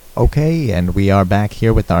Okay, and we are back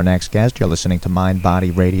here with our next guest. You're listening to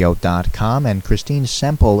MindBodyRadio.com, and Christine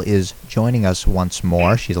Semple is joining us once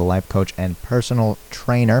more. She's a life coach and personal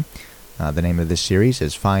trainer. The name of this series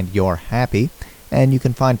is Find Your Happy, and you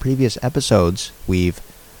can find previous episodes we've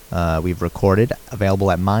recorded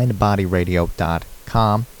available at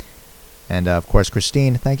MindBodyRadio.com. And of course,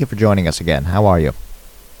 Christine, thank you for joining us again. How are you?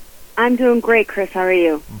 I'm doing great, Chris. How are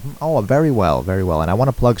you? Oh, very well, very well. And I want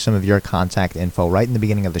to plug some of your contact info right in the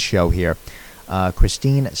beginning of the show here.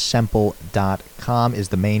 ChristineSemple.com is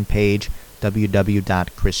the main page.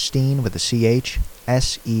 www.christine with a CH,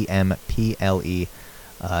 SEMPLE.com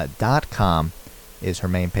is her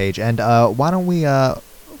main page. And why don't we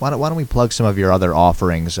plug some of your other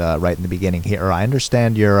offerings right in the beginning here? I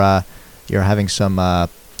understand you're having some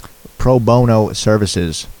pro bono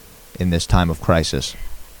services in this time of crisis.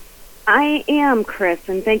 I am, Chris,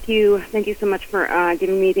 and thank you so much for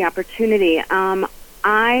giving me the opportunity.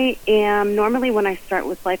 I am normally, when I start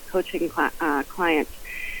with life coaching clients,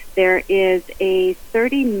 there is a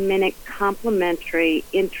 30-minute complimentary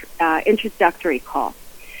introductory call.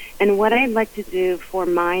 And what I'd like to do for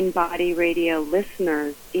Mind Body Radio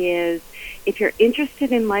listeners is, if you're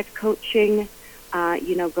interested in life coaching,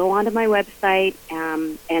 go onto my website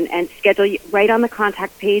and schedule right on the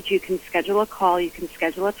contact page. You can schedule a call. You can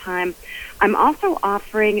schedule a time. I'm also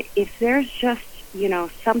offering, if there's just,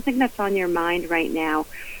 something that's on your mind right now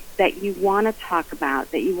that you want to talk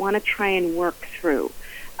about, that you want to try and work through.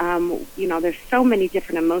 There's so many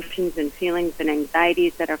different emotions and feelings and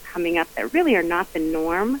anxieties that are coming up that really are not the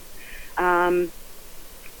norm. We're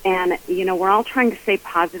all trying to stay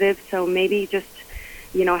positive, so maybe just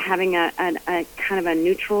having a kind of a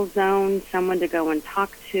neutral zone, someone to go and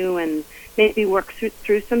talk to and maybe work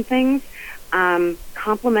through some things.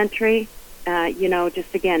 Complimentary,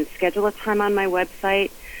 just again, schedule a time on my website,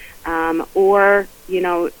 or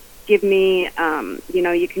give me,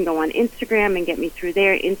 you can go on Instagram and get me through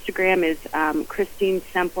there. Instagram is Christine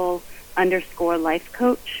Semple _life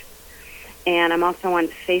coach. And I'm also on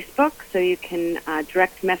Facebook, so you can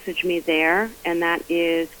direct message me there, and that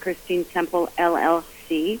is Christine Semple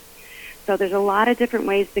LLC. So there's a lot of different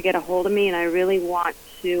ways to get a hold of me, and I really want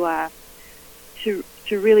to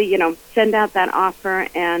really send out that offer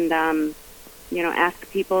and ask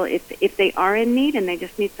people if they are in need and they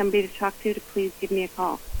just need somebody to talk to please give me a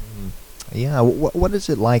call. Yeah, what is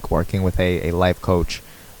it like working with a life coach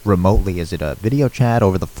remotely? Is it a video chat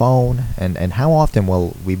over the phone, and how often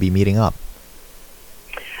will we be meeting up?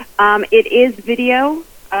 It is video,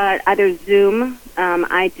 either Zoom.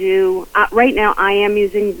 Right now I am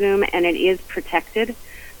using Zoom, and it is protected.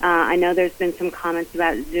 I know there's been some comments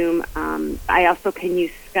about Zoom. I also can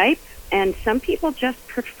use Skype, and some people just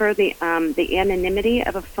prefer the anonymity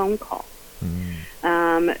of a phone call.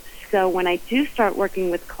 So when I do start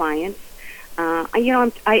working with clients,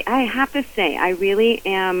 I have to say I really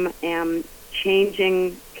am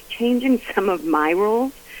changing some of my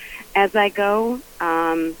rules as I go.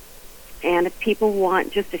 And if people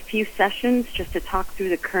want just a few sessions just to talk through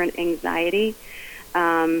the current anxiety,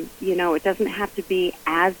 it doesn't have to be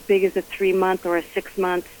as big as a 3-month or a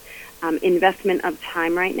 6-month investment of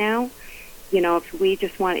time right now. If you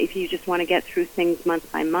just want to get through things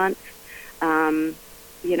month by month,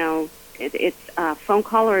 it's a phone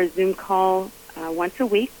call or a Zoom call once a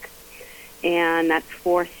week, and that's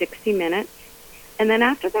for 60 minutes. And then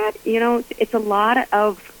after that, it's a lot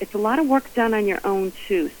of work done on your own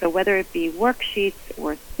too. So whether it be worksheets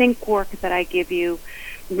or think work that I give you,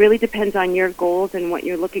 really depends on your goals and what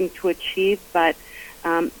you're looking to achieve. But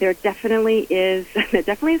there definitely is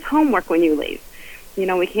homework when you leave.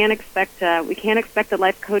 We can't expect a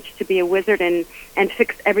life coach to be a wizard and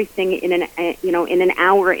fix everything in an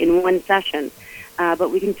hour in one session.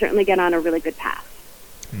 But we can certainly get on a really good path.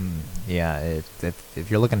 Yeah, if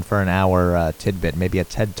you're looking for an hour tidbit, maybe a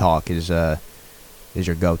TED Talk is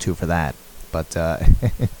your go-to for that. But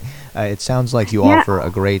it sounds like you offer a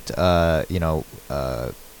great,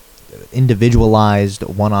 individualized,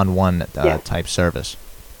 one-on-one type service.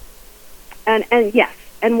 And yes,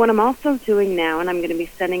 and what I'm also doing now, and I'm going to be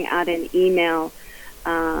sending out an email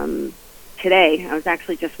today. I was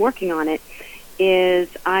actually just working on it. Is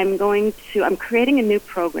I'm creating a new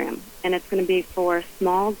program, and it's going to be for a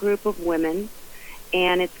small group of women,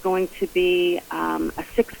 and it's going to be a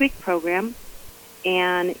 6-week program,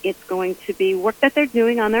 and it's going to be work that they're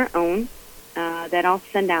doing on their own that I'll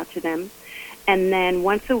send out to them, and then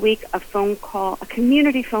once a week a phone call, a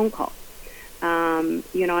community phone call.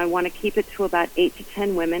 I want to keep it to about 8 to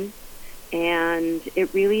 10 women, and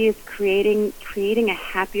it really is creating a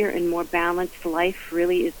happier and more balanced life.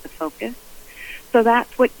 Really is the focus. So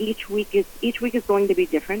that's what each week is. Each week is going to be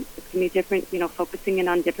different. It's going to be different, focusing in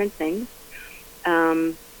on different things.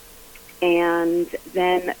 And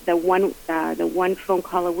then the one phone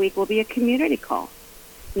call a week will be a community call.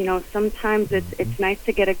 Sometimes it's nice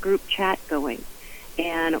to get a group chat going.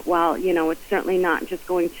 And while, it's certainly not just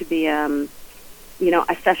going to be, a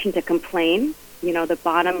session to complain, the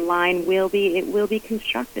bottom line will be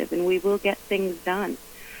constructive, and we will get things done.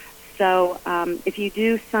 So if you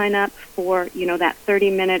do sign up for, that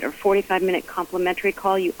 30-minute or 45-minute complimentary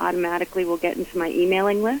call, you automatically will get into my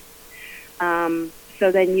emailing list.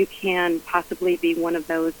 So then you can possibly be one of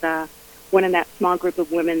that small group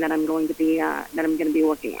of women that I'm going to be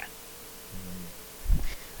working with.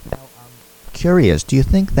 Now, I'm curious. Do you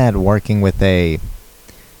think that working with a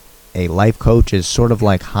life coach is sort of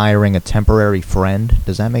like hiring a temporary friend?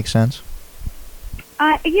 Does that make sense?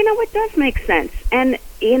 It does make sense, and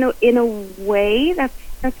in a way, that's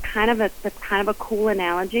kind of a cool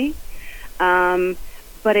analogy.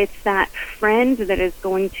 But it's that friend that is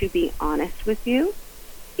going to be honest with you.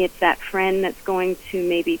 It's that friend that's going to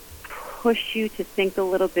maybe push you to think a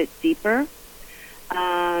little bit deeper.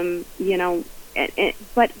 But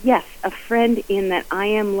yes, a friend in that I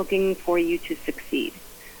am looking for you to succeed.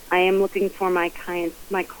 I am looking for my clients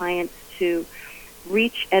to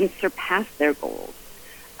reach and surpass their goals.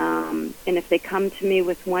 And if they come to me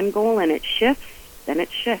with one goal and it shifts, then it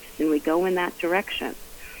shifts, and we go in that direction.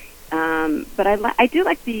 But I do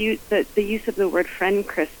like the use of the word friend,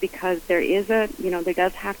 Chris, because there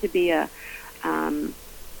does have to be a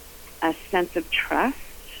sense of trust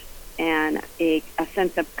and a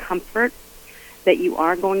sense of comfort that you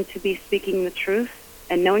are going to be speaking the truth,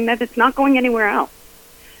 and knowing that it's not going anywhere else.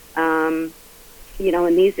 In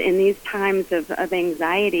these times of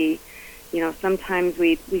anxiety, sometimes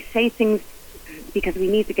we say things because we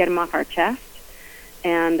need to get them off our chest.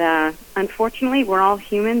 And unfortunately, we're all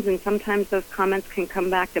humans, and sometimes those comments can come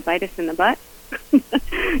back to bite us in the butt.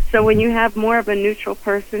 So when you have more of a neutral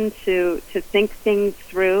person to think things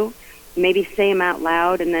through, maybe say them out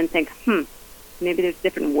loud, and then think, maybe there's a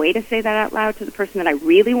different way to say that out loud to the person that I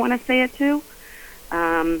really want to say it to.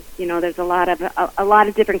 There's a lot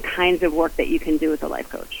of different kinds of work that you can do with a life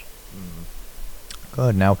coach.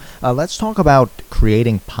 Good. Now, let's talk about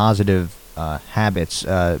creating positive habits.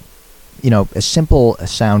 A simple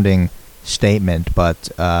sounding statement, but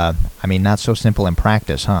not so simple in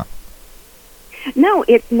practice, huh? No,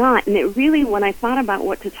 it's not. And it really, when I thought about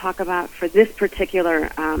what to talk about for this particular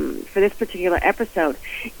episode,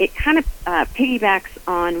 it kind of piggybacks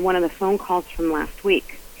on one of the phone calls from last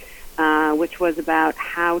week, which was about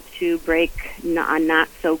how to break a not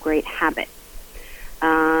so great habit.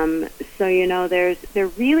 There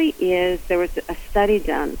was a study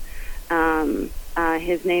done.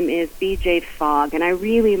 His name is B.J. Fogg, and I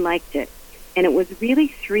really liked it. And it was really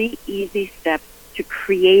 3 easy steps to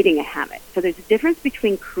creating a habit. So there's a difference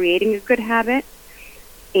between creating a good habit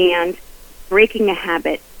and breaking a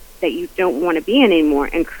habit that you don't want to be in anymore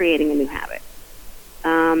and creating a new habit.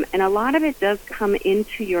 And a lot of it does come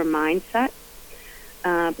into your mindset.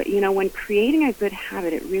 But when creating a good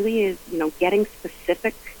habit, it really is, getting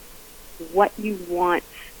specific what you want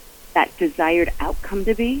that desired outcome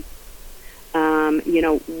to be.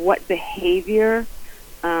 What behavior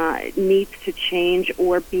needs to change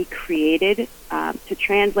or be created to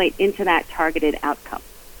translate into that targeted outcome.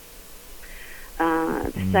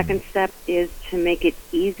 The second step is to make it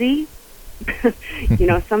easy.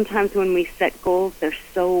 Sometimes when we set goals, they're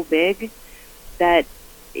so big that,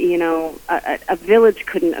 a village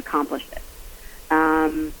couldn't accomplish it.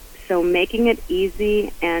 So making it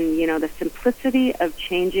easy and, the simplicity of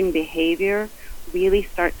changing behavior really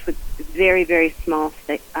starts with very, very small,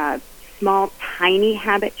 tiny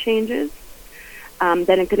habit changes that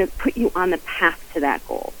are going to put you on the path to that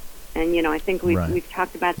goal. And, I think we've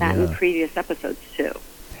talked about that in previous episodes, too.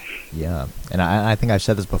 Yeah, and I think I've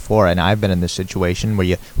said this before, and I've been in this situation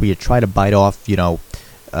where you try to bite off,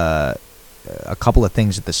 a couple of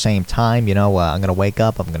things at the same time. I'm going to wake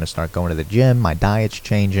up, I'm going to start going to the gym, my diet's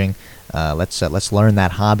changing. Let's learn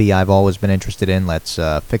that hobby I've always been interested in. Let's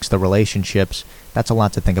fix the relationships. That's a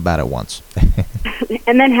lot to think about at once.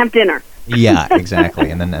 And then have dinner. Yeah, exactly.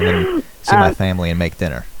 And then see my family and make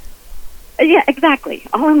dinner. Yeah, exactly.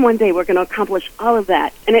 All in one day, we're going to accomplish all of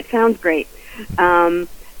that, and it sounds great.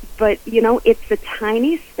 But it's the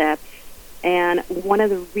tiny steps. And one of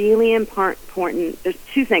the really important, there's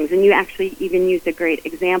 2 things, and you actually even used a great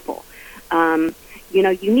example. You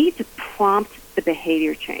need to prompt the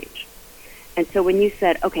behavior change. And so when you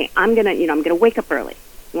said, okay, I'm gonna wake up early.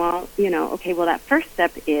 Well, that first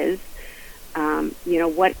step is,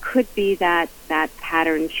 What could be that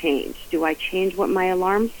pattern change? Do I change what my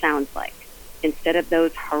alarm sounds like instead of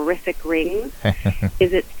those horrific rings?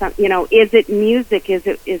 Is it some, is it music? Is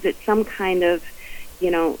it some kind of,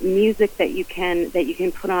 music that you can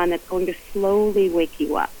put on that's going to slowly wake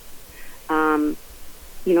you up?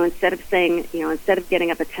 Instead of saying, instead of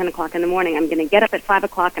getting up at 10 o'clock in the morning, I'm going to get up at 5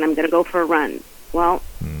 o'clock and I'm going to go for a run. Well,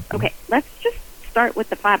 okay, let's just start with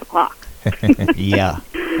the 5 o'clock. Yeah,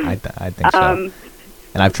 I think so.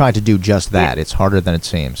 And I've tried to do just that. It's harder than it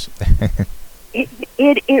seems.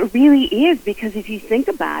 It really is, because if you think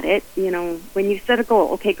about it, when you set a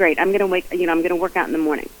goal, okay, great, I'm going to work out in the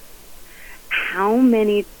morning. How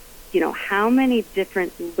many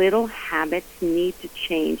different little habits need to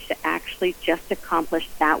change to actually just accomplish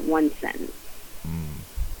that one sentence?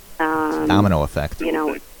 Domino effect.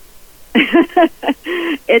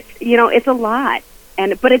 It's a lot,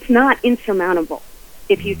 but it's not insurmountable.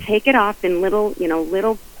 If you take it off in little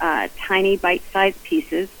tiny bite-sized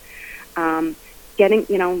pieces,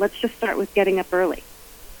 let's just start with getting up early.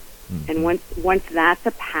 And once that's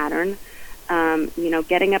a pattern,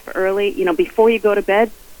 getting up early, before you go to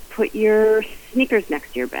bed, put your sneakers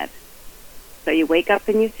next to your bed. So you wake up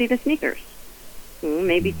and you see the sneakers.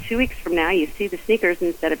 Maybe 2 weeks from now, you see the sneakers,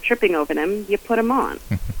 instead of tripping over them, you put them on.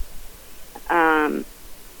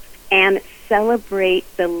 And celebrate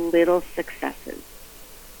the little successes.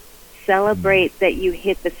 Celebrate that you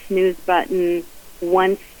hit the snooze button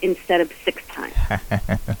once instead of 6 times.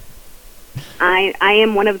 I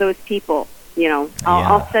am one of those people.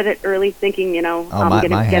 I'll set it early, thinking, I'm going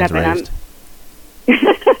to get up and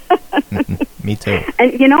Me too.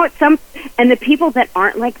 And the people that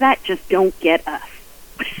aren't like that just don't get us.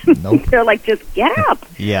 Nope. They're like, just get up.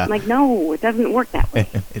 Yeah. I'm like, no, it doesn't work that way.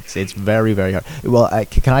 It's very, very hard. Well,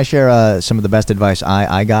 can I share some of the best advice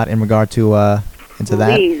I got in regard to into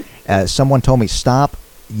Please. that? Someone told me, stop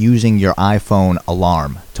using your iPhone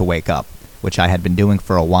alarm to wake up, which I had been doing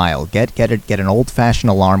for a while. Get an old-fashioned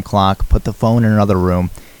alarm clock, put the phone in another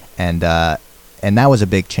room, and that was a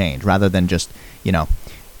big change. Rather than just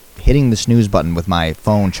hitting the snooze button with my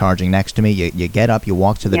phone charging next to me, you get up, you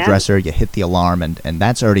walk to the dresser, you hit the alarm, and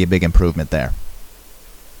that's already a big improvement there.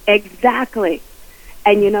 Exactly.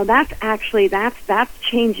 And that's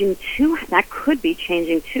changing that could be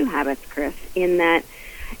changing 2 habits, Chris, in that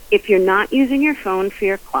if you're not using your phone for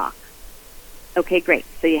your clock, okay, great,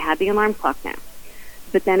 so you have the alarm clock now.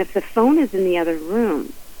 But then if the phone is in the other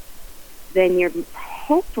room, then you're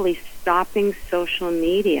hopefully stopping social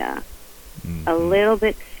media a little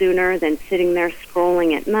bit sooner than sitting there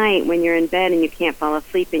scrolling at night when you're in bed and you can't fall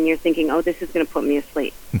asleep and you're thinking, oh, this is going to put me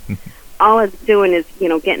asleep. All it's doing is,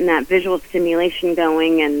 getting that visual stimulation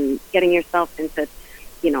going and getting yourself into,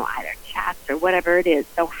 either chats or whatever it is.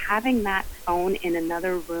 So having that phone in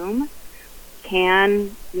another room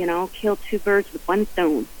can, kill 2 birds with 1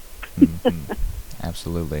 stone.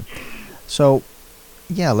 Absolutely. So,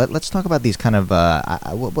 yeah, let's talk about these kind of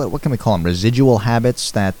what can we call them? Residual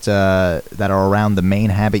habits that are around the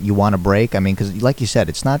main habit you want to break. I mean, because like you said,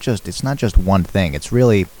 it's not just one thing. It's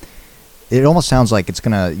really, it almost sounds like it's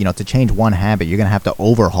gonna, to change one habit, you're gonna have to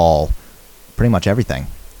overhaul pretty much everything.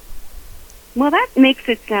 Well, that makes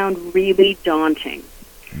it sound really daunting,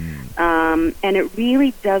 and it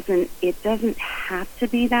really doesn't. It doesn't have to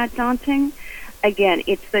be that daunting. Again,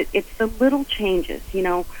 it's the little changes.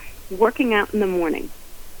 Working out in the morning.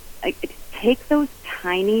 Take those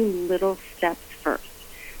tiny little steps first.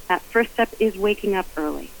 That first step is waking up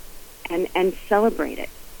early, and celebrate it.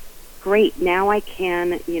 Great. Now I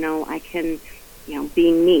can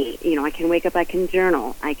being me. I can wake up. I can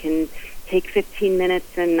journal. I can take 15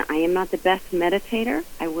 minutes, and I am not the best meditator.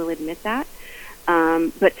 I will admit that.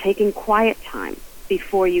 But taking quiet time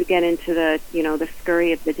before you get into the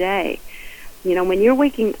scurry of the day. When you're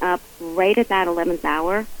waking up right at that 11th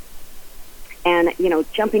hour, and,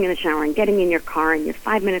 jumping in the shower and getting in your car and you're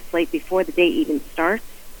 5 minutes late before the day even starts,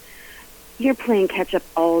 you're playing catch-up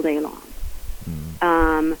all day long.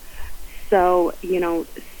 So,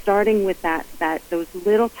 starting with those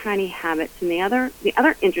little tiny habits. And the other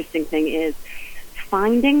interesting thing is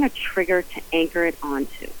finding a trigger to anchor it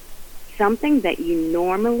onto, something that you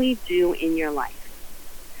normally do in your life.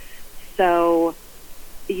 So,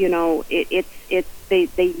 they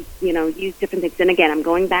use different things. And again, I'm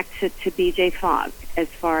going back to BJ Fogg as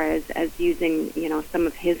far as using, some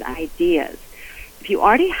of his ideas. If you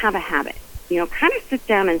already have a habit, kind of sit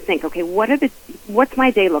down and think, okay, what's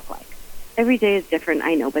my day look like? Every day is different,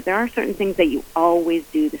 I know, but there are certain things that you always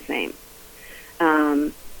do the same.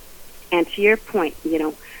 And to your point,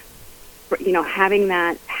 having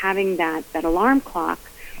that alarm clock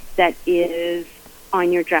that is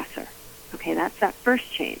on your dresser. Okay, that's that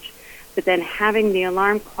first change. But then having the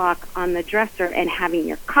alarm clock on the dresser and having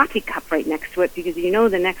your coffee cup right next to it, because you know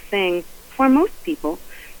the next thing for most people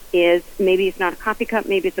is maybe it's not a coffee cup,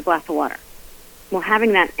 maybe it's a glass of water. Well,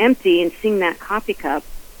 having that empty and seeing that coffee cup,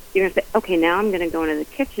 you're going to say, okay, now I'm going to go into the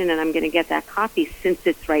kitchen and I'm going to get that coffee since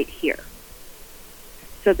it's right here.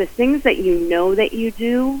 So the things that you know that you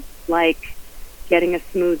do, like getting a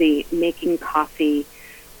smoothie, making coffee,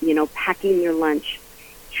 packing your lunch,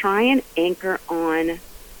 try and anchor on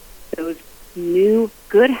those new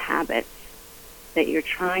good habits that you're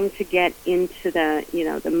trying to get into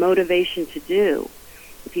the motivation to do.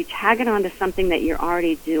 If you tag it onto something that you're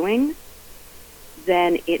already doing,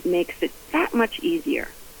 then it makes it that much easier.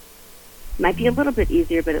 Might be a little bit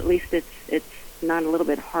easier, but at least it's not a little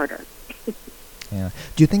bit harder. Yeah.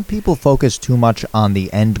 Do you think people focus too much on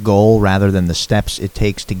the end goal rather than the steps it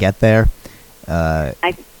takes to get there?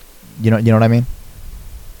 You know what I mean?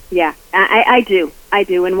 Yeah, I do.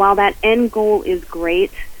 And while that end goal is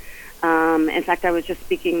great, in fact, I was just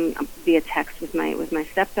speaking via text with my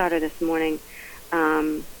stepdaughter this morning,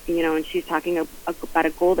 and she's talking about a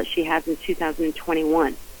goal that she has in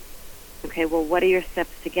 2021. Okay, well, what are your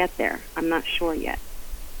steps to get there? I'm not sure yet.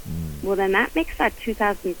 Well, then that makes that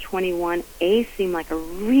 2021 seem like a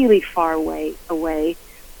really far way away.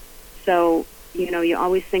 So, you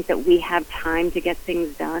always think that we have time to get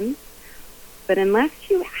things done. But unless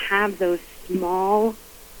you have those small,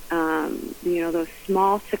 those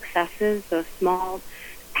small successes, those small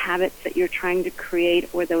habits that you're trying to create,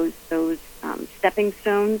 or those stepping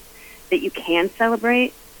stones that you can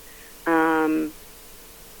celebrate,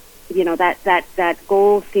 that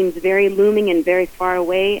goal seems very looming and very far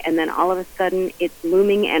away, and then all of a sudden it's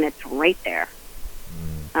looming and it's right there.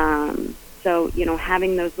 So,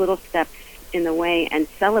 having those little steps in the way and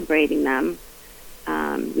celebrating them.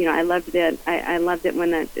 I loved it. I loved it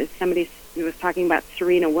when somebody was talking about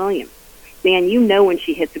Serena Williams. Man, when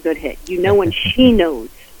she hits a good hit. When she knows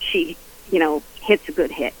she, hits a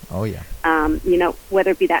good hit. Oh, yeah.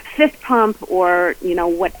 Whether it be that fist pump or,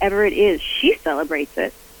 whatever it is, she celebrates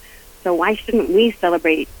it. So why shouldn't we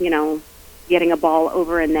celebrate, getting a ball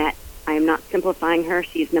over a net? I am not simplifying her.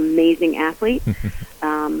 She's an amazing athlete.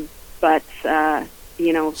 But,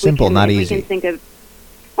 simple, not easy. We can think of,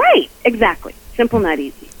 right, exactly. Simple, not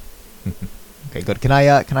easy. Okay, good. Can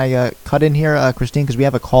I cut in here, Christine? Because we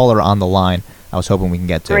have a caller on the line. I was hoping we can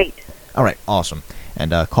get to. Great. All right, awesome.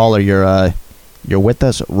 And caller, you're with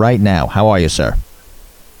us right now. How are you, sir?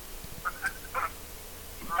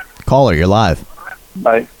 Caller, you're live.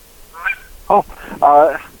 Hi.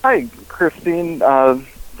 Hi, Christine.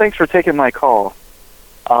 Thanks for taking my call.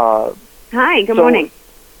 Hi. Good morning.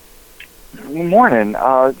 Good morning.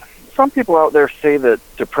 Some people out there say that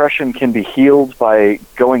depression can be healed by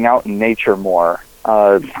going out in nature more.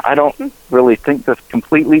 I don't really think that's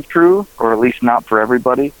completely true, or at least not for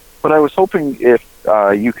everybody. But I was hoping if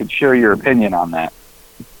you could share your opinion on that.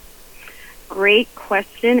 Great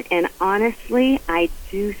question, and honestly, I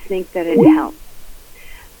do think that it helps.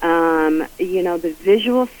 The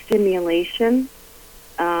visual stimulation,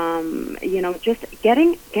 just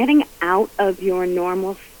getting out of your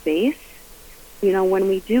normal space. When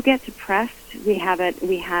we do get depressed, we have a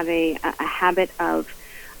habit of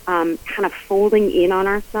kind of folding in on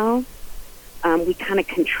ourselves. We kind of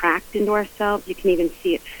contract into ourselves. You can even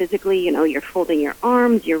see it physically. You're folding your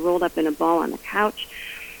arms, you're rolled up in a ball on the couch.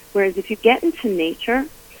 Whereas if you get into nature,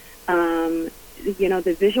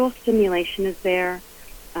 the visual stimulation is there.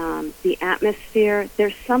 The atmosphere,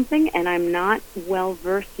 there's something, and I'm not well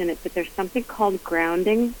versed in it, but there's something called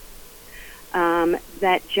grounding,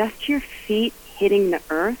 that just your feet hitting the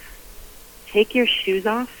earth, take your shoes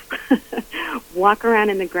off, walk around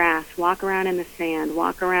in the grass, walk around in the sand,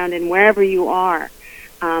 walk around in wherever you are.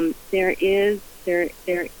 There is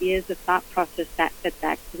a thought process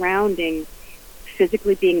that grounding,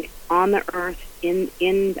 physically being on the earth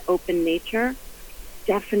in open nature,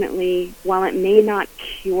 definitely, while it may not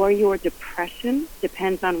cure your depression,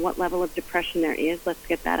 depends on what level of depression there is. Let's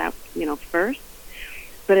get that out, first.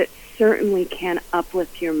 But it certainly can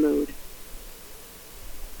uplift your mood.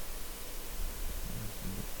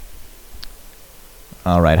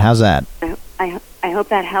 All right, how's that? I hope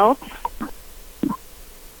that helps.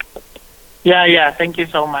 Yeah, thank you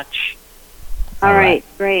so much. All right,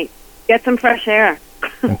 great. Get some fresh air.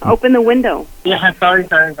 Open the window. Yeah, sorry,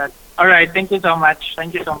 but all right, thank you so much.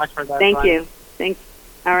 Thank you so much for that. Thank you. Thanks.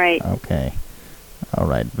 All right. Okay. All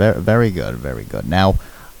right. Very good. Very good. Now,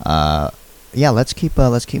 let's keep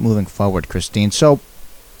moving forward, Christine. So,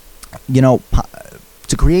 to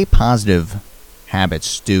create positive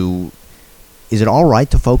habits, is it all right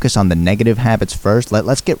to focus on the negative habits first?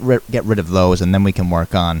 Let's get rid of those, and then we can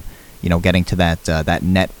work on, getting to that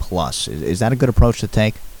net plus. Is that a good approach to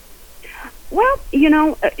take? Well,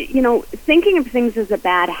 thinking of things as a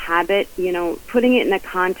bad habit, putting it in the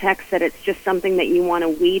context that it's just something that you want to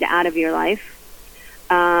weed out of your life.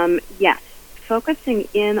 Yes, focusing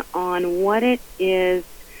in on what it is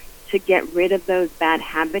to get rid of those bad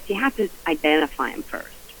habits, you have to identify them first.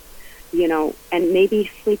 And maybe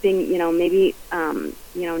sleeping,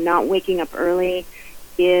 not waking up early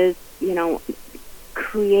is,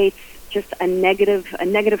 creates just a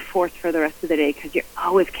negative force for the rest of the day because you're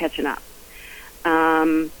always catching up.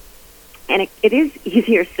 And it is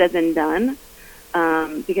easier said than done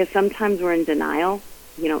because sometimes we're in denial.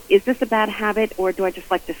 Is this a bad habit or do I just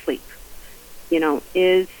like to sleep?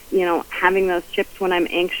 Is, having those chips when I'm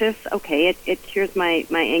anxious, okay, it cures my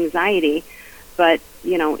anxiety, but,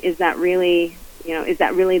 is that really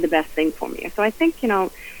the best thing for me? So I think,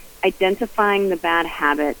 identifying the bad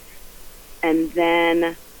habits and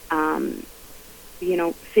then,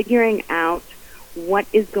 figuring out what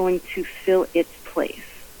is going to fill its place.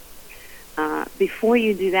 Before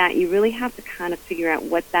you do that, you really have to kind of figure out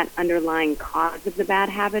what that underlying cause of the bad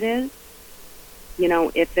habit is.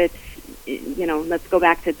 If it's, let's go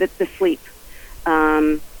back to the sleep.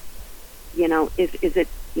 Is it,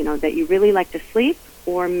 that you really like to sleep,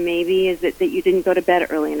 or maybe is it that you didn't go to bed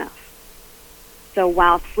early enough? So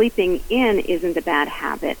while sleeping in isn't a bad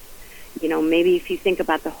habit, maybe if you think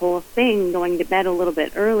about the whole thing, going to bed a little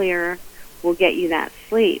bit earlier will get you that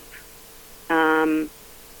sleep.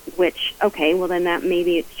 Which, okay, well then that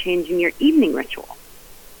maybe it's changing your evening ritual.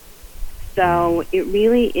 So it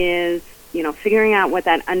really is, figuring out what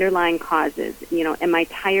that underlying cause is. Am I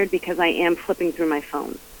tired because I am flipping through my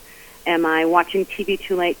phone? Am I watching TV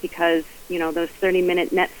too late because, those 30-minute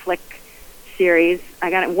Netflix series, I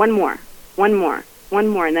got it, one more,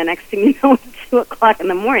 and the next thing you know, it's 2 o'clock in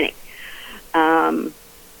the morning.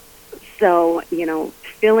 So,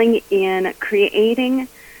 filling in, creating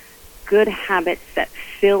good habits that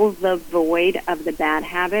fill the void of the bad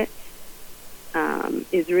habits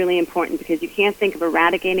is really important because you can't think of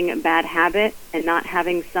eradicating a bad habit and not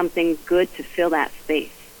having something good to fill that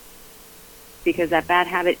space, because that bad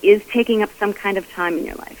habit is taking up some kind of time in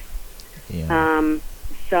your life. Yeah.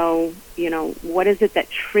 So, what is it that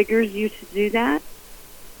triggers you to do that?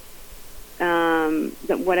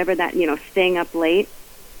 Whatever that, staying up late,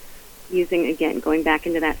 going back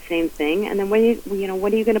into that same thing, and then what are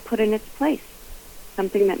you going to put in its place?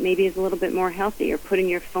 Something that maybe is a little bit more healthy, or putting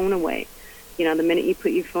your phone away. The minute you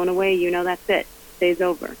put your phone away, that's it. Day's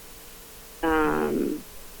over.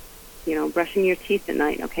 Brushing your teeth at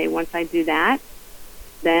night. Okay, once I do that,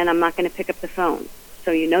 then I'm not going to pick up the phone.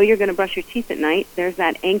 So you're going to brush your teeth at night. There's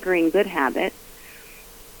that anchoring good habit.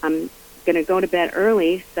 I'm going to go to bed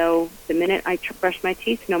early, so the minute I brush my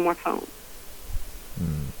teeth, no more phone.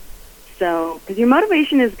 So, because your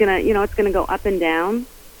motivation is going to, it's going to go up and down,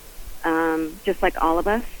 just like all of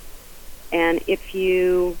us. And if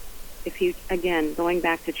you, again, going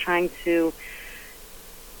back to trying to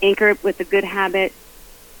anchor it with a good habit,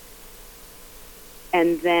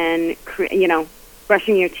 and then,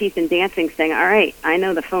 brushing your teeth and dancing, saying, all right, I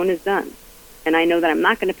know the phone is done, and I know that I'm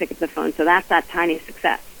not going to pick up the phone, so that's that tiny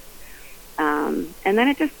success. And then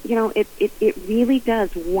it just, it really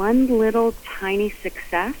does. One little tiny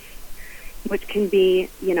success, which can be,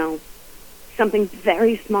 something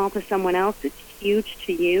very small to someone else, it's huge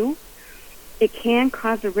to you, it can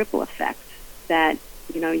cause a ripple effect that,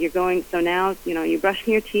 you're going, so now, you're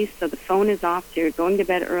brushing your teeth, so the phone is off, so you're going to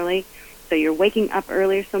bed early, so you're waking up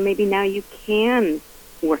earlier, so maybe now you can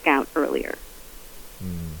work out earlier.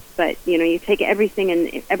 But, you take everything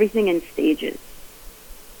in stages.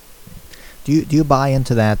 Do you buy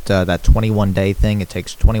into that 21-day thing? It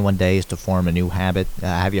takes 21 days to form a new habit.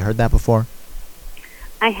 Have you heard that before?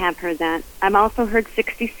 I have heard that. I've also heard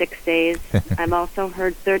 66 days. I've also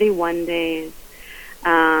heard 31 days.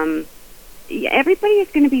 Everybody is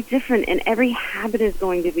going to be different, and every habit is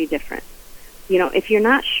going to be different. If you're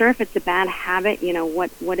not sure if it's a bad habit,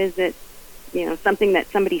 what is it? Something that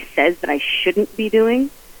somebody says that I shouldn't be doing,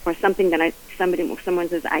 or something that someone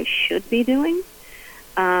says I should be doing.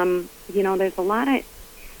 There's a lot of,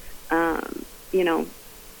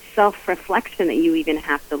 self-reflection that you even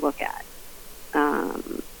have to look at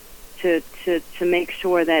to make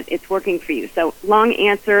sure that it's working for you. So, long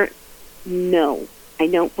answer, no, I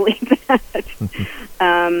don't believe that.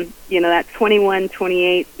 That 21,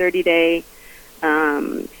 28, 30-day,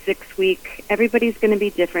 6-week, everybody's going to be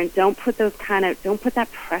different. Don't put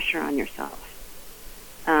that pressure on yourself.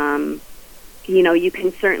 You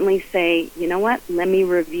can certainly say, you know what, let me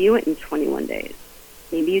review it in 21 days.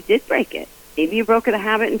 Maybe you did break it. Maybe you broke the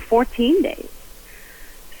habit in 14 days.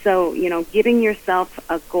 So, giving yourself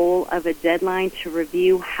a goal of a deadline to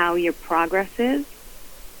review how your progress is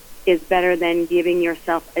better than giving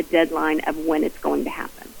yourself a deadline of when it's going to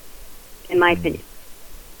happen, in my opinion.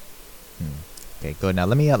 Okay, good. Now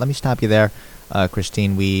let me stop you there,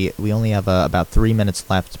 Christine. We only have about 3 minutes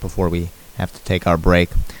left before we have to take our break.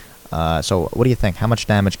 So what do you think? How much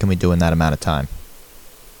damage can we do in that amount of time?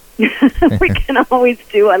 We can always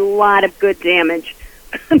do a lot of good damage.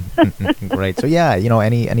 Great. So yeah,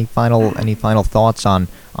 any final thoughts on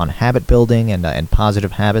habit building and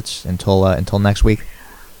positive habits until next week?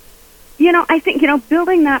 I think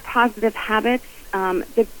building that positive habits.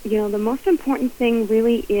 The most important thing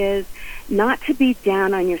really is not to be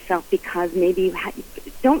down on yourself because maybe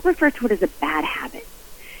don't refer to it as a bad habit.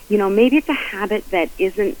 Maybe it's a habit that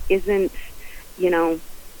isn't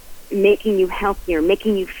making you healthier,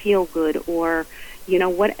 making you feel good, or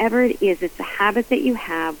whatever it is. It's a habit that you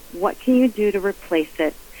have. What can you do to replace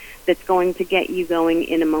it that's going to get you going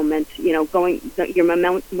in a moment, your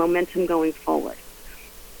momentum going forward?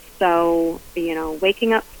 So,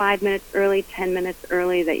 waking up 5 minutes early, 10 minutes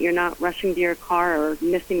early, that you're not rushing to your car or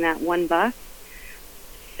missing that one bus,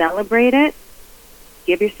 celebrate it,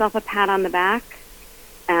 give yourself a pat on the back,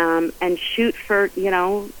 and shoot for,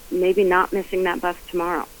 maybe not missing that bus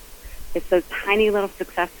tomorrow. It's those tiny little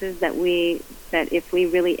successes that if we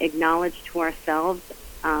really acknowledge to ourselves,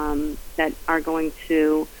 that are going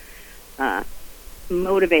to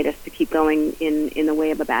motivate us to keep going in the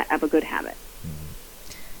way of a good habit.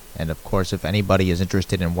 And of course, if anybody is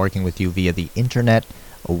interested in working with you via the internet,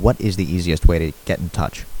 what is the easiest way to get in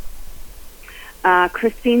touch?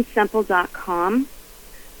 ChristineSemple.com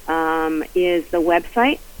is the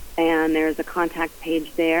website, and there's a contact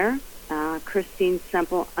page there. Christine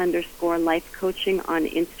Semple _life coaching on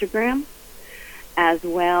Instagram, as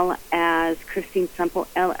well as Christine Semple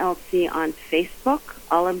LLC on Facebook.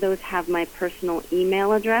 All of those have my personal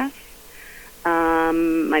email address,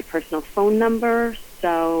 my personal phone number.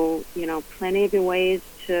 So, plenty of ways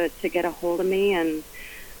to get a hold of me. And,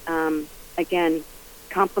 again,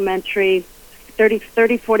 complimentary,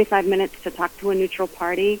 45 minutes to talk to a neutral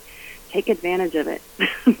party. Take advantage of it.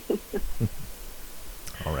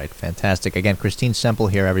 All right, fantastic. Again, Christine Semple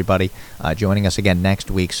here, everybody, joining us again next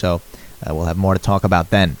week. So we'll have more to talk about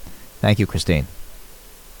then. Thank you, Christine.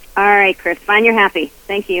 All right, Chris. Find your happy.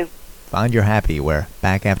 Thank you. Find your happy. We're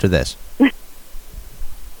back after this.